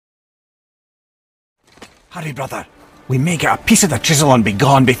Hurry, brother. We may get a piece of the chisel and be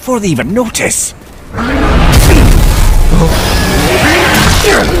gone before they even notice.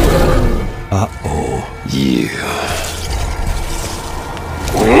 Uh-oh. You...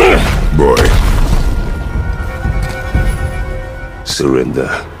 Boy.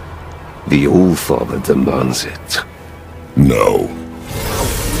 Surrender. The All-Father demands it. No.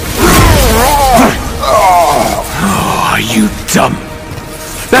 Oh, are you dumb?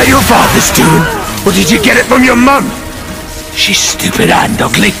 That your father's doing? Or did you get it from your mum? She's stupid and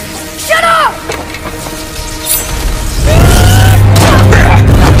ugly. Shut up!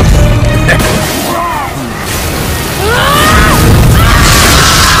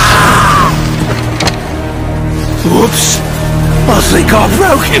 Whoops! I think I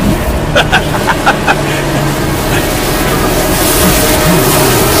broke him.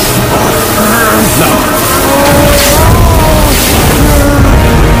 No.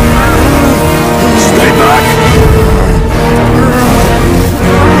 Stay back.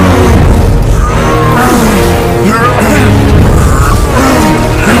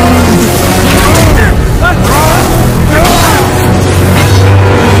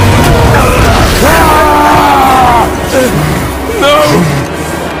 No!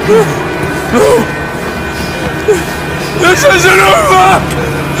 This isn't over!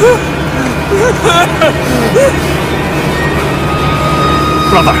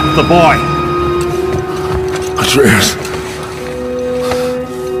 Brother, the boy! Atreus!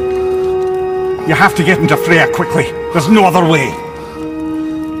 You have to get into Freya quickly. There's no other way.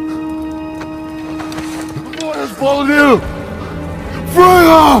 The boy has followed you!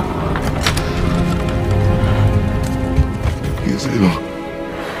 Freya! He is ill.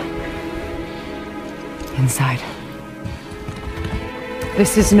 Inside.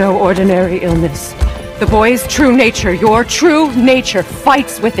 This is no ordinary illness. The boy's true nature, your true nature,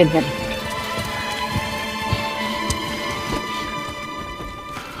 fights within him.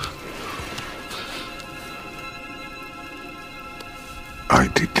 I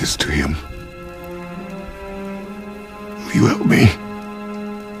did this to him. Will you help me?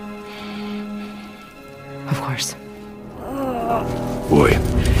 Of course. Boy.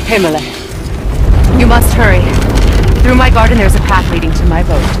 Himalay. You must hurry. Through my garden there's a path leading to my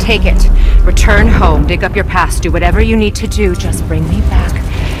boat. Take it. Return home, dig up your past, do whatever you need to do. Just bring me back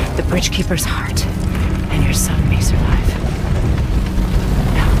the Bridgekeeper's heart, and your son may survive.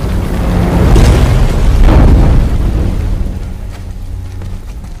 Now.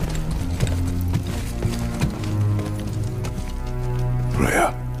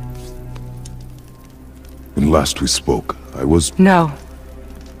 Freya. When last we spoke, I was... No.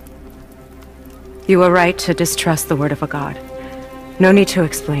 You were right to distrust the word of a god. No need to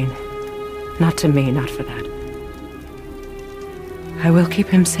explain. Not to me, not for that. I will keep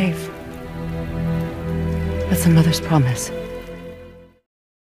him safe. That's a mother's promise.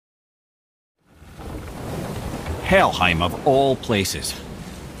 Helheim of all places.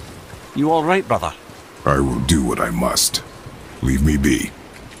 You all right, brother? I will do what I must. Leave me be.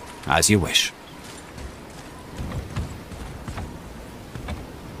 As you wish.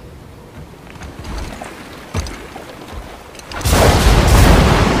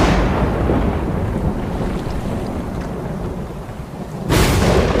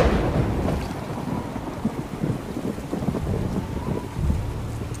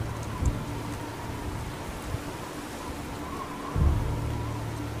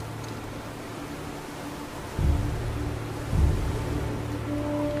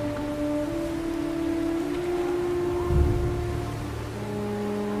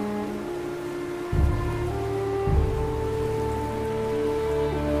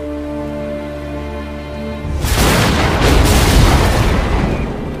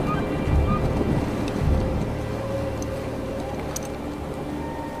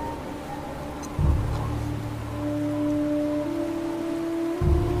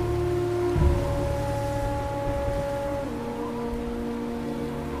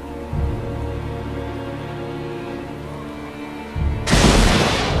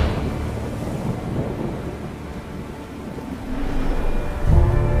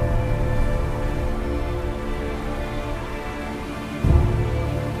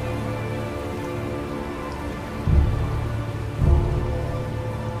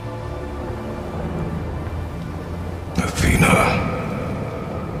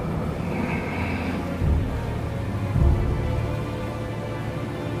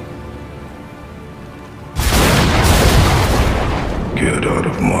 Get out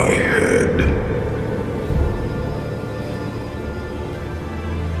of my head.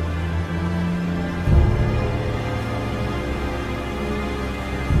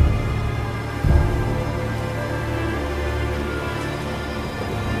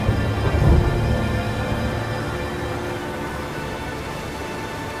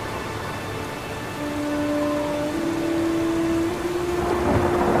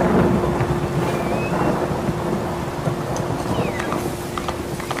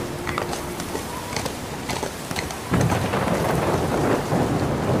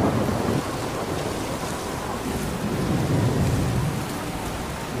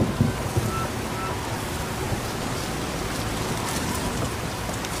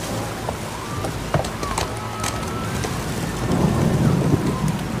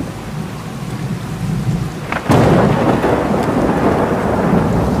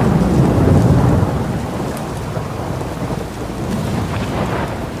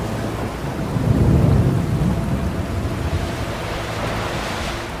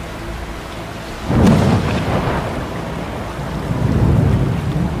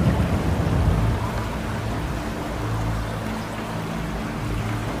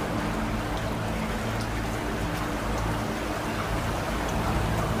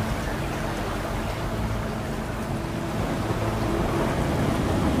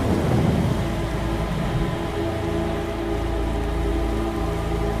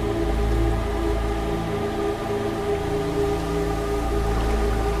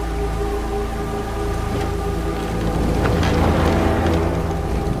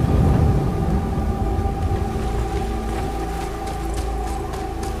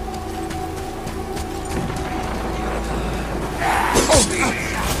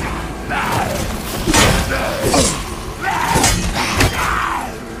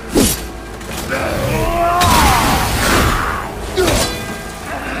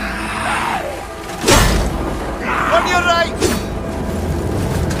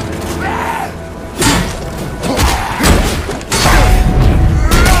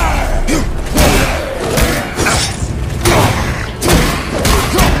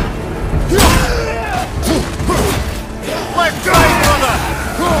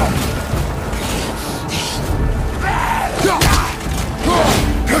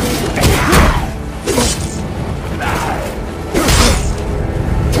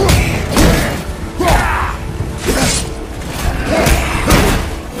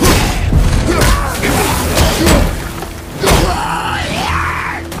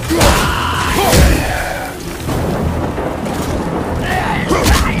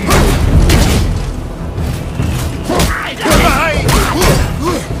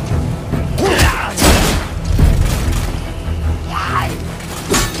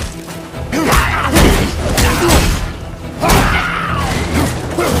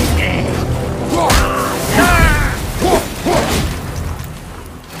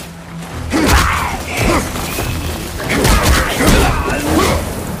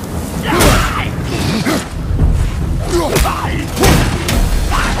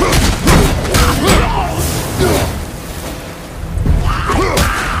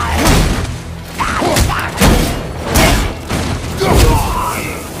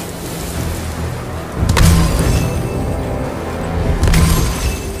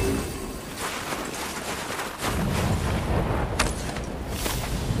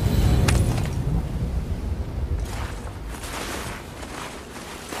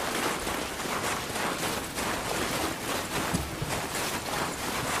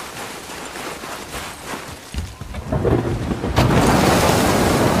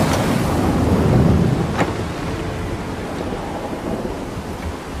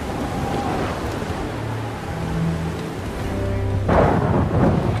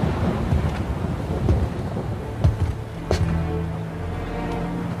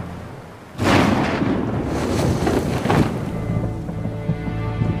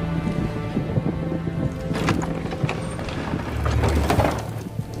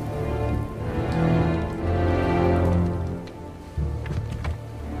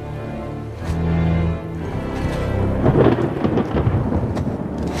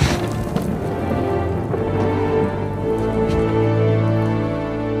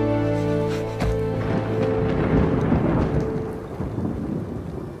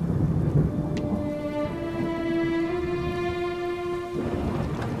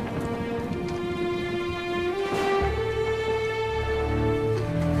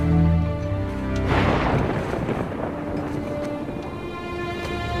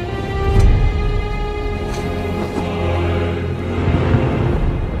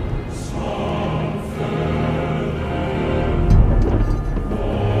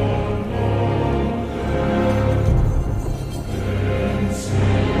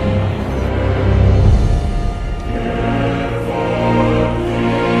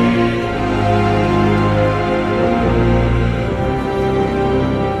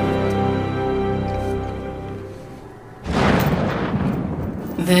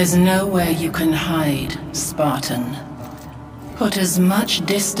 There's nowhere you can hide, Spartan. Put as much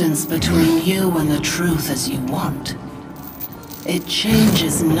distance between you and the truth as you want. It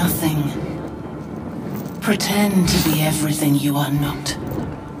changes nothing. Pretend to be everything you are not.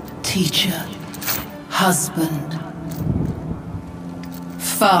 Teacher, husband,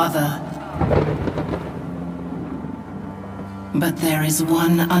 father. But there is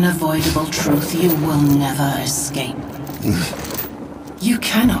one unavoidable truth you will never escape. You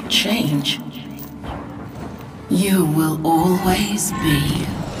cannot change. You will always be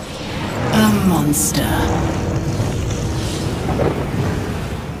a monster.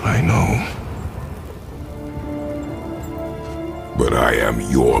 I know. But I am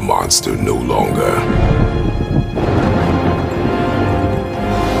your monster no longer.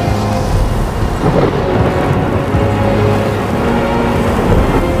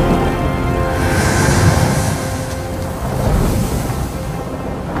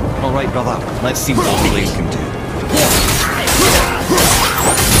 All right, brother. Let's see what the blade can do.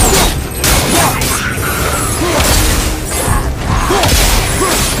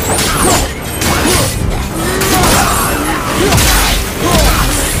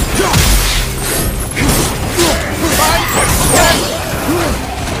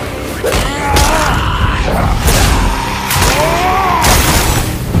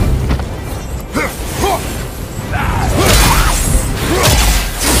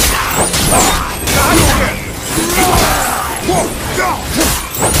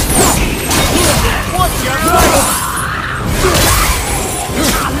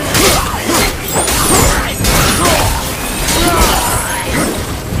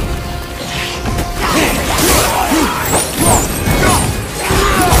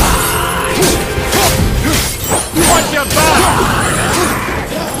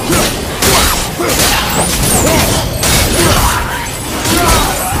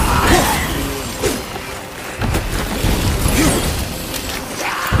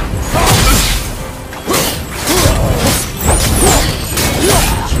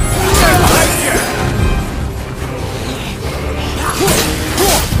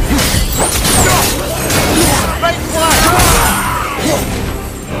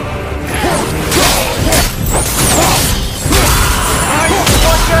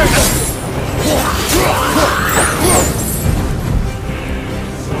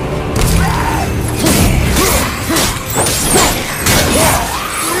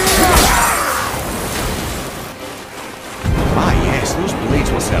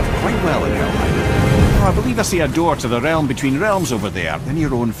 I see a door to the realm between realms over there, in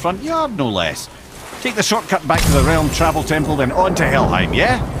your own front yard, no less. Take the shortcut back to the realm travel temple, then on to Helheim,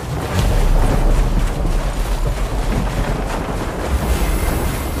 yeah?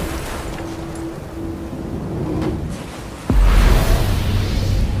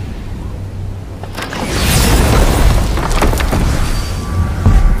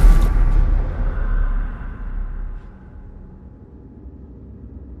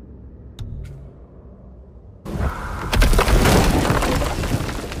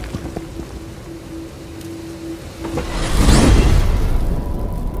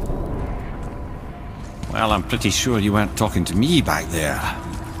 Well, I'm pretty sure you weren't talking to me back there.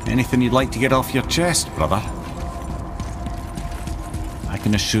 Anything you'd like to get off your chest, brother? I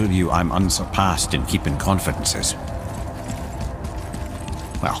can assure you I'm unsurpassed in keeping confidences.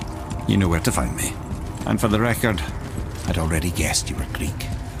 Well, you know where to find me. And for the record, I'd already guessed you were Greek.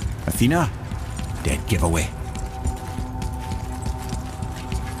 Athena? Dead giveaway.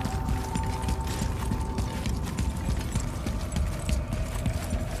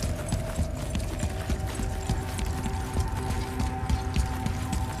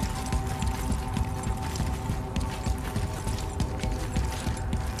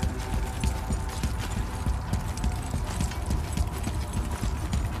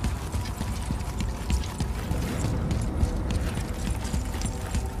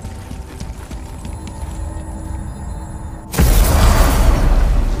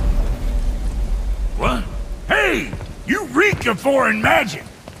 Of foreign magic.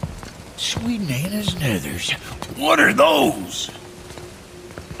 Sweet Nana's nethers. What are those?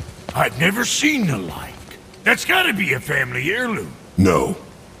 I've never seen the like. That's gotta be a family heirloom. No.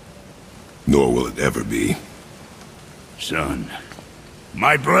 Nor will it ever be. Son,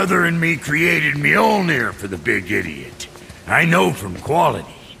 my brother and me created Mjolnir for the big idiot. I know from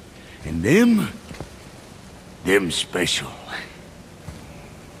quality. And them special.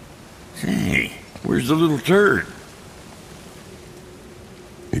 Hey, where's the little turd?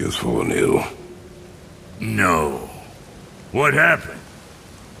 He has fallen ill. No. What happened?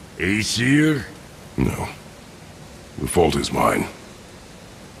 Aesir? No. The fault is mine.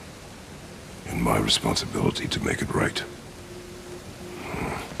 and my responsibility to make it right.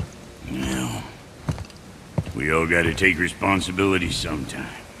 Well, we all gotta take responsibility sometime.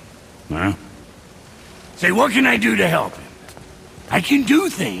 Huh? Say, what can I do to help him? I can do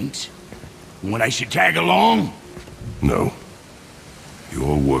things. When I should tag along? No.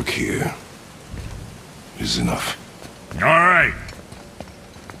 Your work here is enough. All right.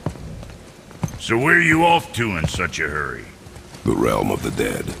 So where are you off to in such a hurry? The realm of the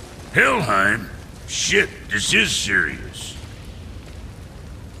dead. Helheim? Shit, this is serious.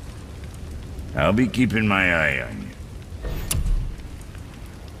 I'll be keeping my eye on you.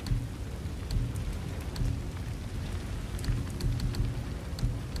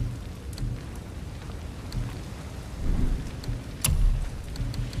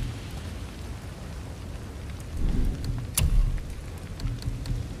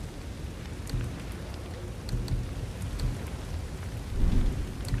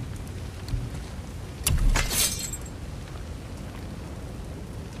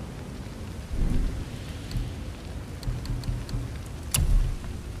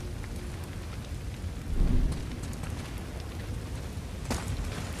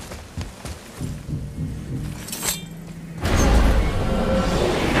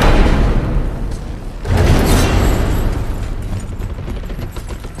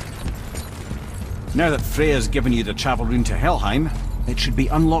 Now that Freya's given you the travel rune to Helheim, it should be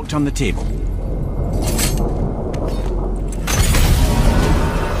unlocked on the table.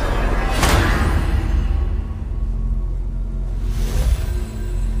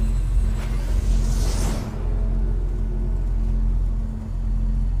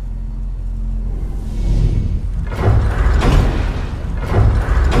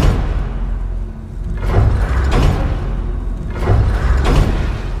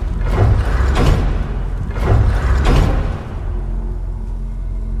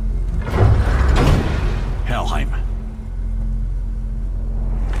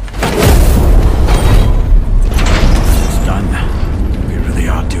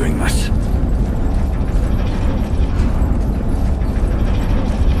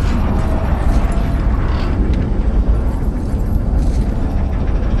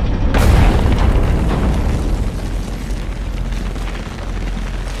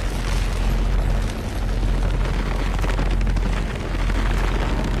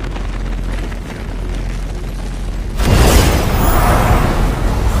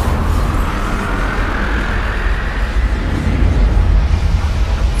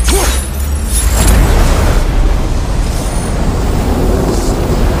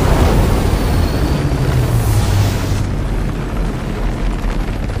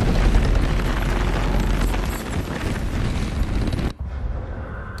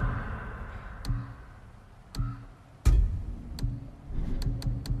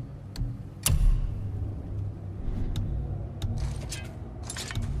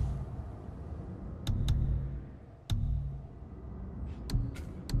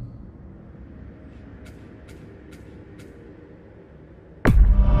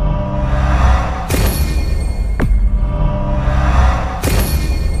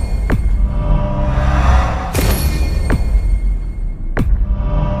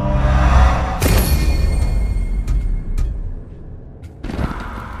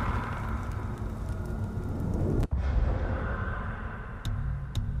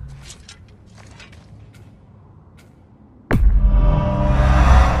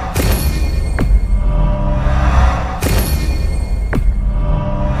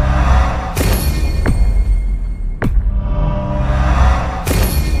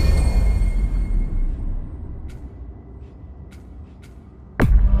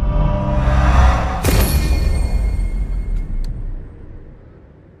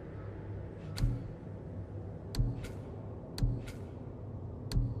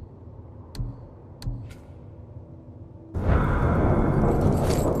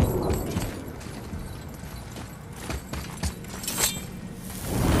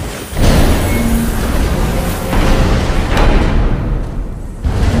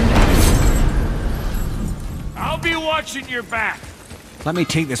 Watching your back. Let me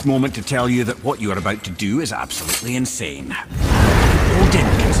take this moment to tell you that what you are about to do is absolutely insane. Odin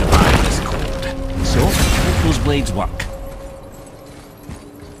can survive this cold. So, hope those blades work.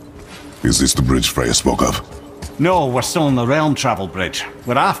 Is this the bridge Freya spoke of? No, we're still on the realm travel bridge.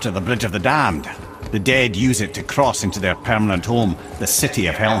 We're after the Bridge of the Damned. The dead use it to cross into their permanent home, the city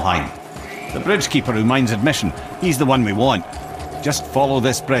of Helheim. The bridgekeeper who minds admission, he's the one we want. Just follow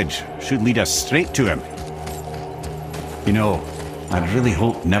this bridge. Should lead us straight to him. You know, I'd really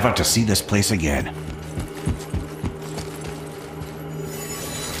hope never to see this place again.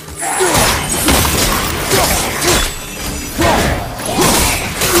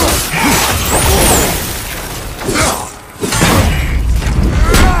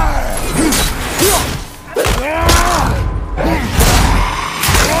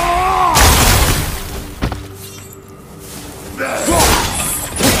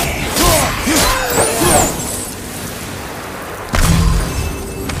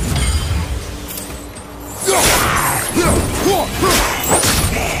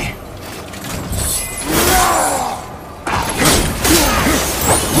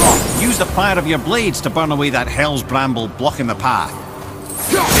 use the fire of your blades to burn away that hell's bramble blocking the path.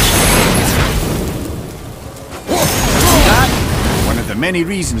 That? One of the many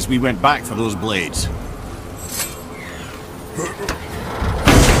reasons we went back for those blades.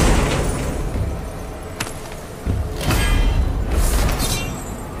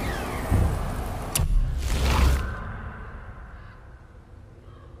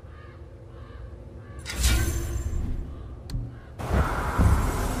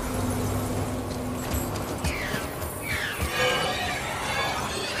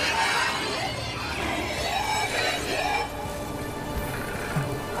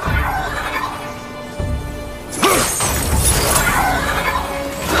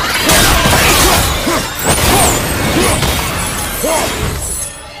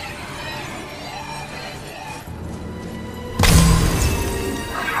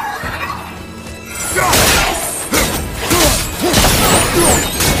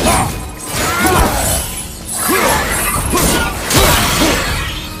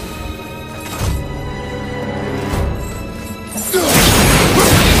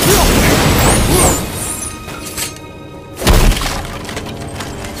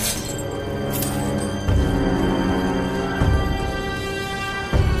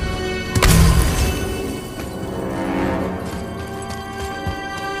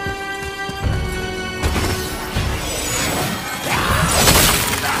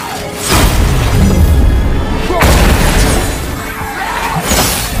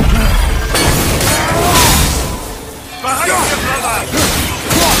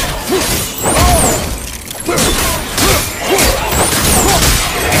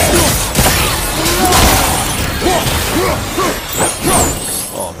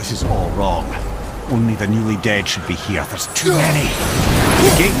 Only the newly dead should be here. There's too many.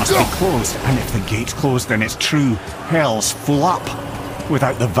 The gate must be closed, and if the gate's closed, then it's true. Hell's full up.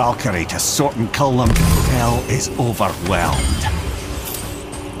 Without the Valkyrie to sort and cull them, hell is overwhelmed.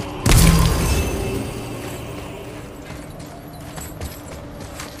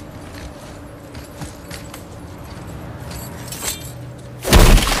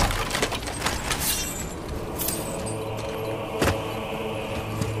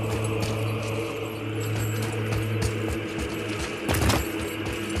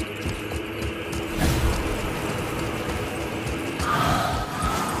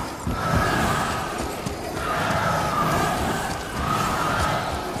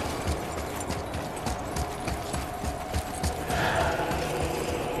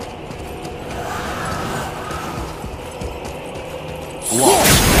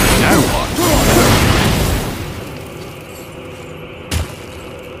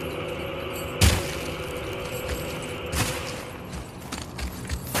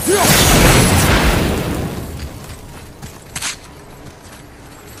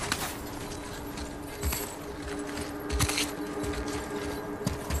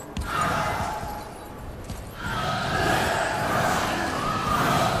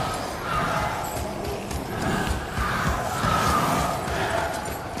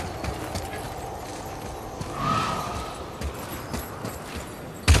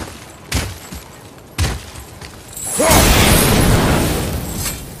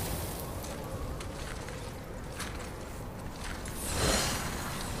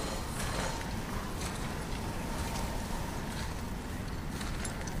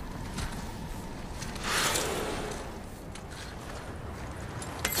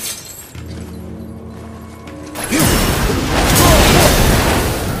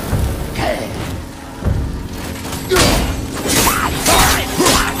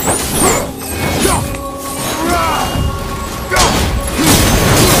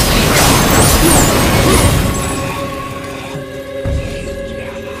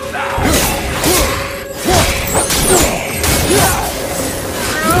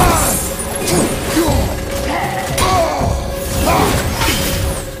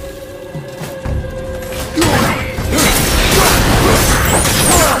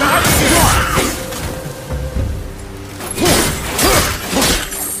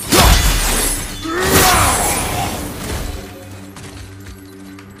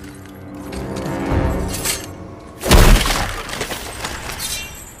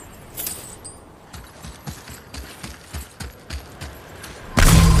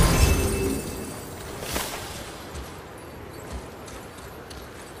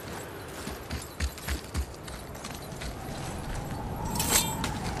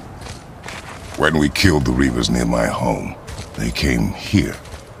 When we killed the Reavers near my home, they came here.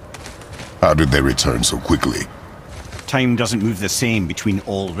 How did they return so quickly? Time doesn't move the same between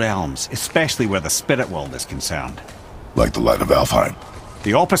all realms, especially where the spirit world is concerned. Like the light of Alfheim.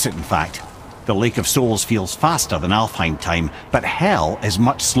 The opposite, in fact. The Lake of Souls feels faster than Alfheim time, but Hell is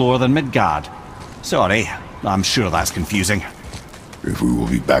much slower than Midgard. Sorry, I'm sure that's confusing. If we will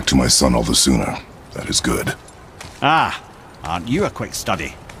be back to my son all the sooner, that is good. Ah, aren't you a quick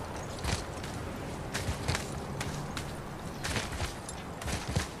study?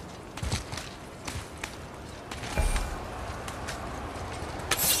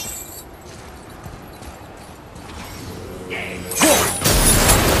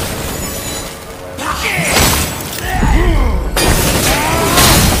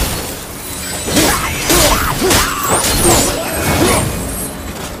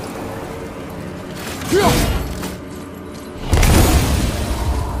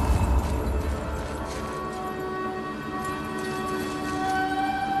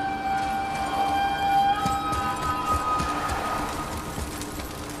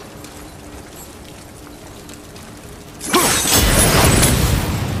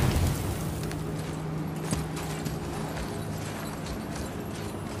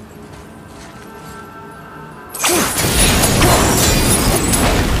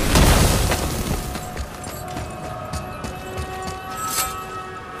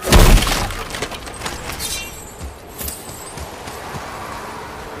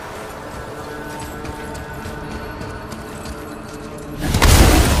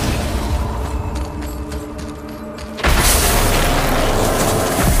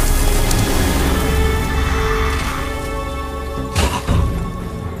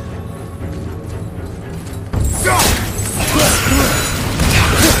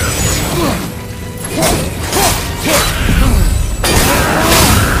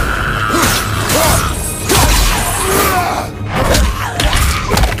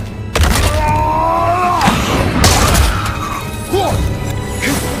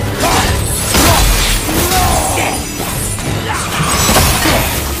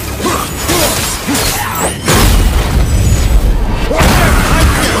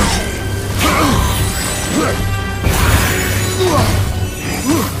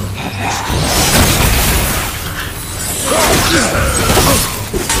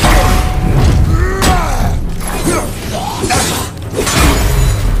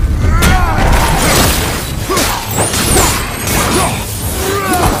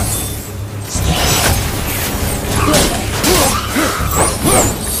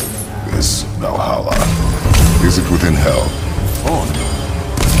 Is it within Hell? Oh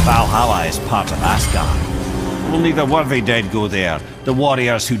no. Valhalla is part of Asgard. Only the worthy dead go there, the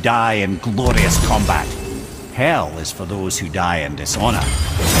warriors who die in glorious combat. Hell is for those who die in dishonor.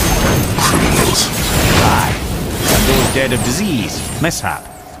 Criminals. Aye. And those dead of disease, mishap,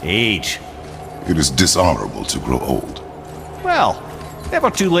 age. It is dishonorable to grow old. Well, never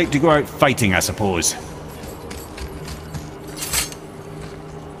too late to go out fighting, I suppose.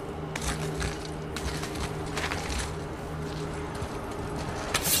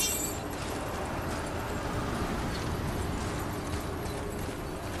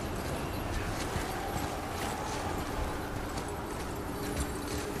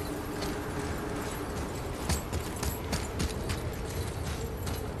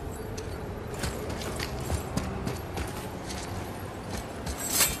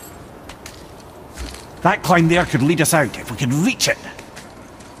 That climb there could lead us out if we could reach it.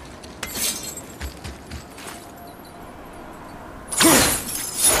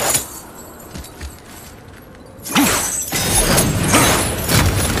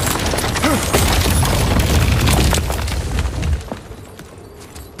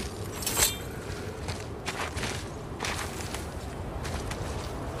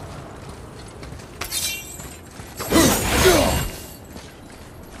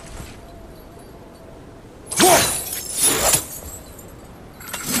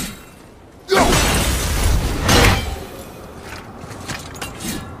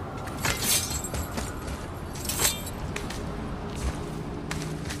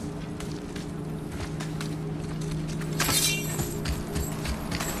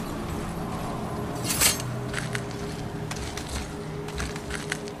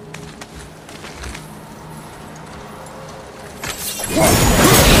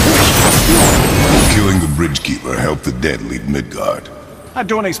 Killing the Bridgekeeper helped the dead leave Midgard. I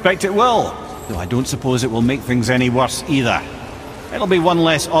don't expect it will, though I don't suppose it will make things any worse either. It'll be one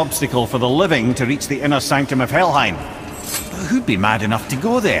less obstacle for the living to reach the inner sanctum of Helheim. But who'd be mad enough to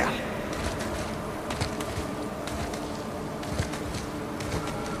go there?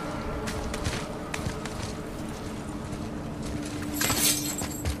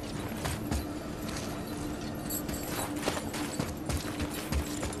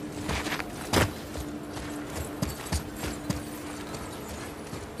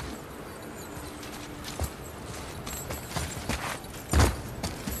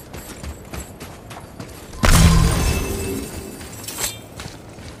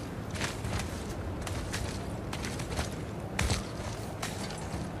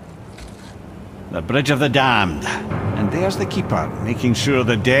 The Bridge of the Damned. And there's the Keeper, making sure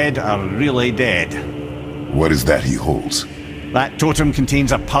the dead are really dead. What is that he holds? That totem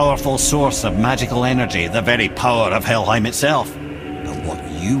contains a powerful source of magical energy, the very power of Helheim itself. But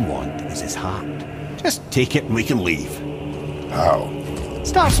what you want is his heart. Just take it and we can leave. How?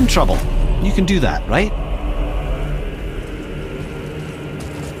 Start some trouble. You can do that, right?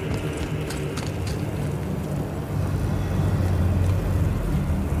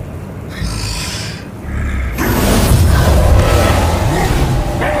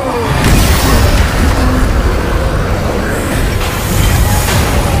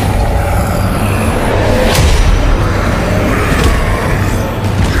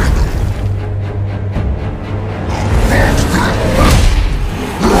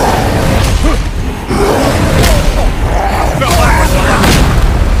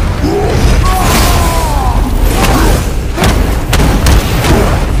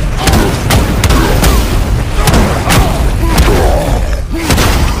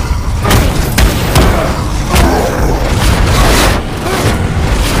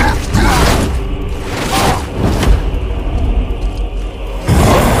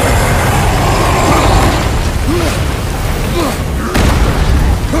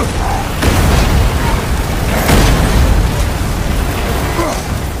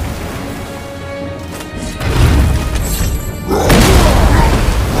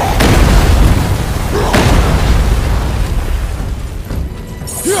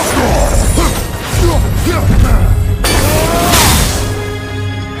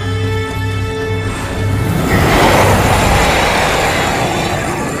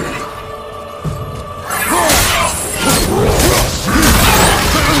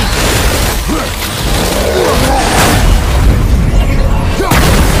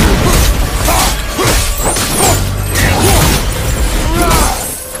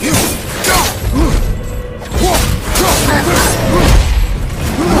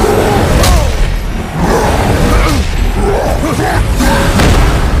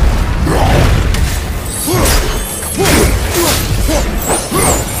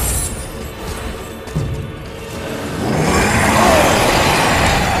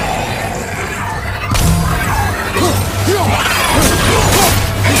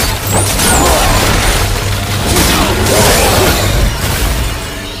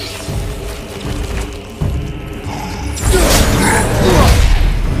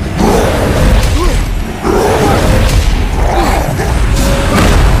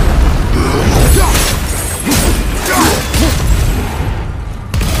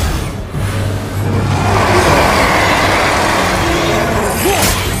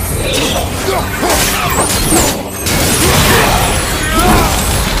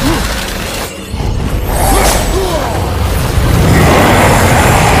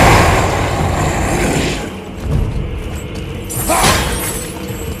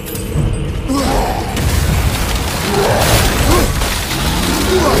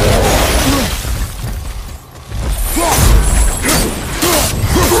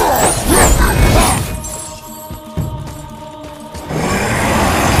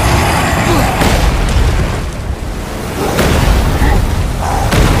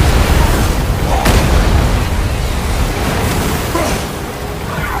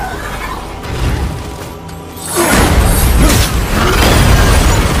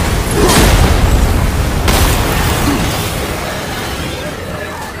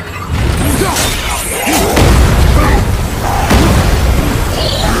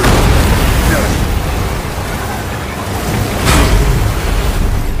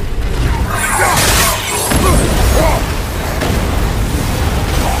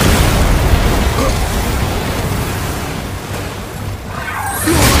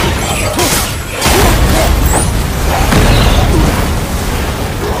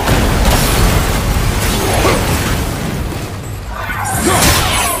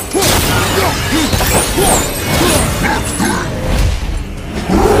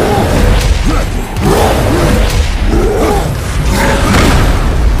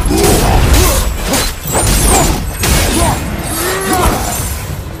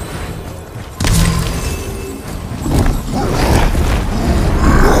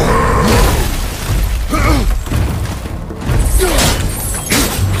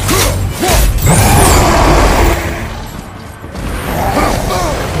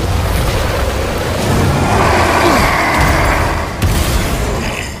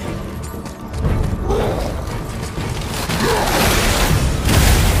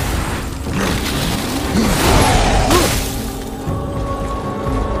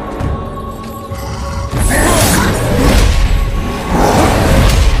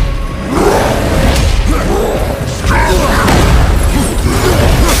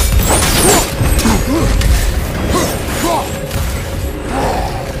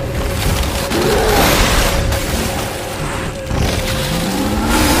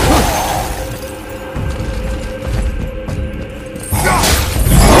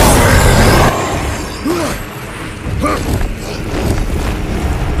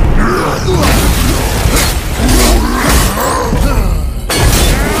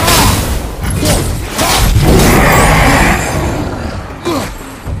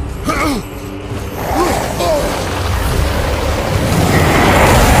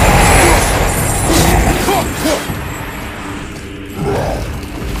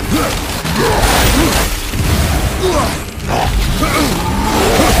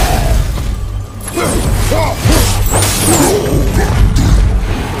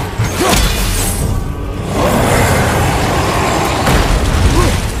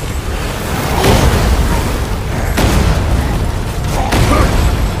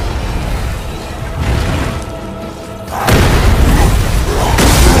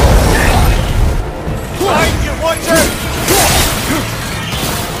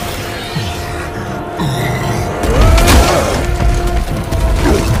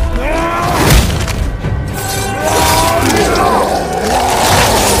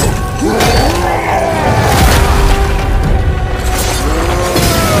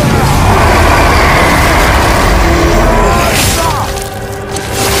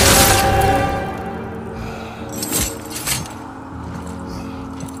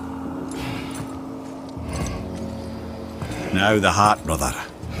 Now the heart, brother.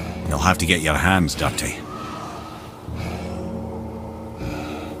 You'll have to get your hands dirty.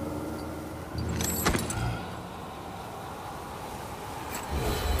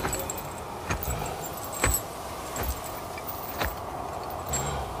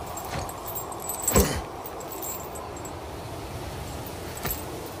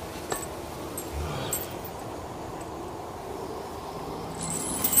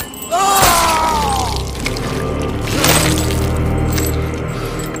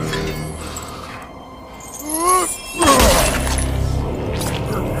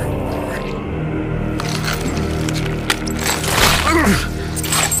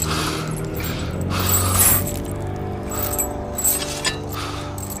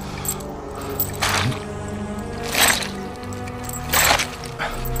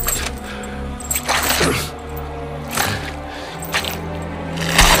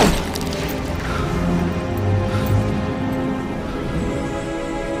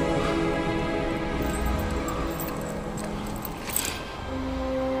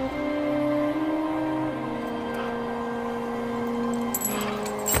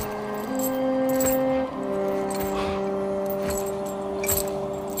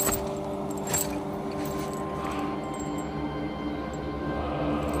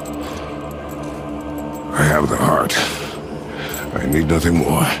 I have the heart. I need nothing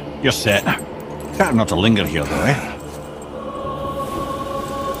more. You're set. Better not to linger here, though, eh?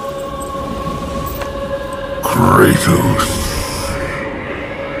 Kratos.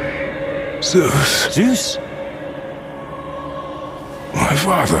 Zeus. Zeus? My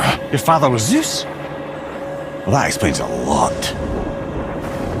father. Your father was Zeus? Well, that explains a lot.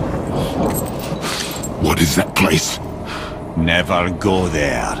 What is that place? Never go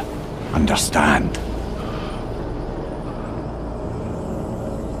there. Understand?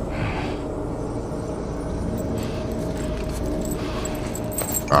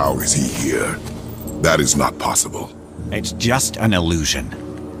 How is he here? That is not possible. It's just an illusion.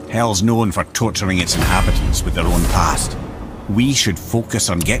 Hell's known for torturing its inhabitants with their own past. We should focus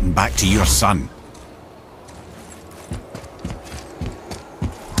on getting back to your son.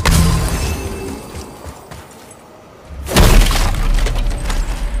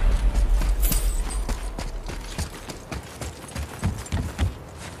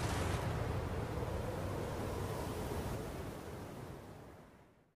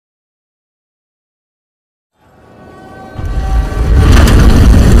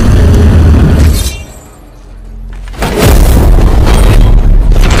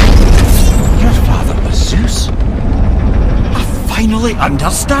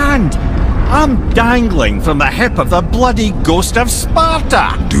 Understand? I'm dangling from the hip of the bloody ghost of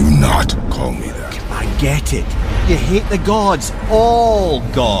Sparta! Do not call me that. I get it. You hate the gods. All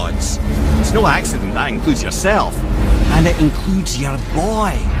gods. It's no accident that includes yourself. And it includes your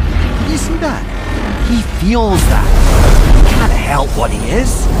boy. You see that? He feels that. He can't help what he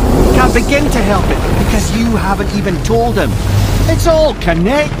is. He can't begin to help it because you haven't even told him. It's all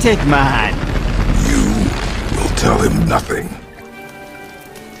connected, man. You will tell him nothing.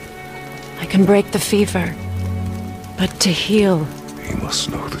 I can break the fever, but to heal... He must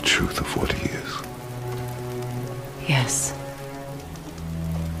know the truth of what he is. Yes.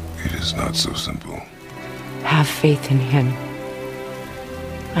 It is not so simple. Have faith in him.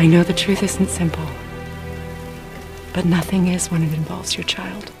 I know the truth isn't simple, but nothing is when it involves your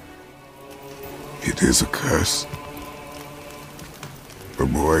child. It is a curse. The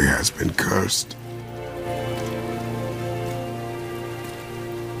boy has been cursed.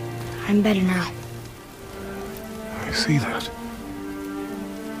 I'm better now. I see that.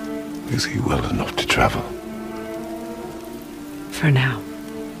 Is he well enough to travel? For now.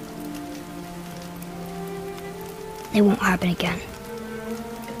 It won't happen again.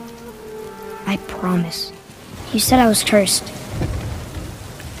 I promise. You said I was cursed.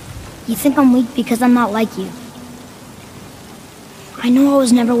 You think I'm weak because I'm not like you. I know I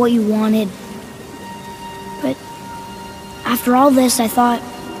was never what you wanted. But after all this, I thought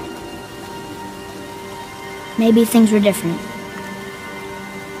maybe things were different.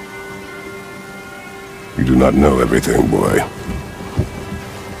 You do not know everything, boy.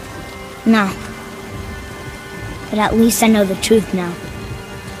 No. But at least I know the truth now.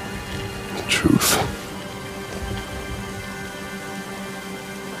 The truth.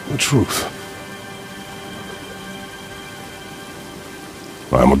 The truth.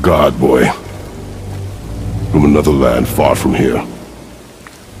 I am a god, boy. From another land far from here.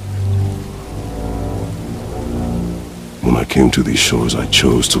 When I came to these shores, I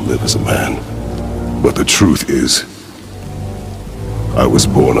chose to live as a man. But the truth is, I was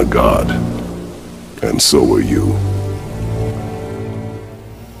born a god. And so were you.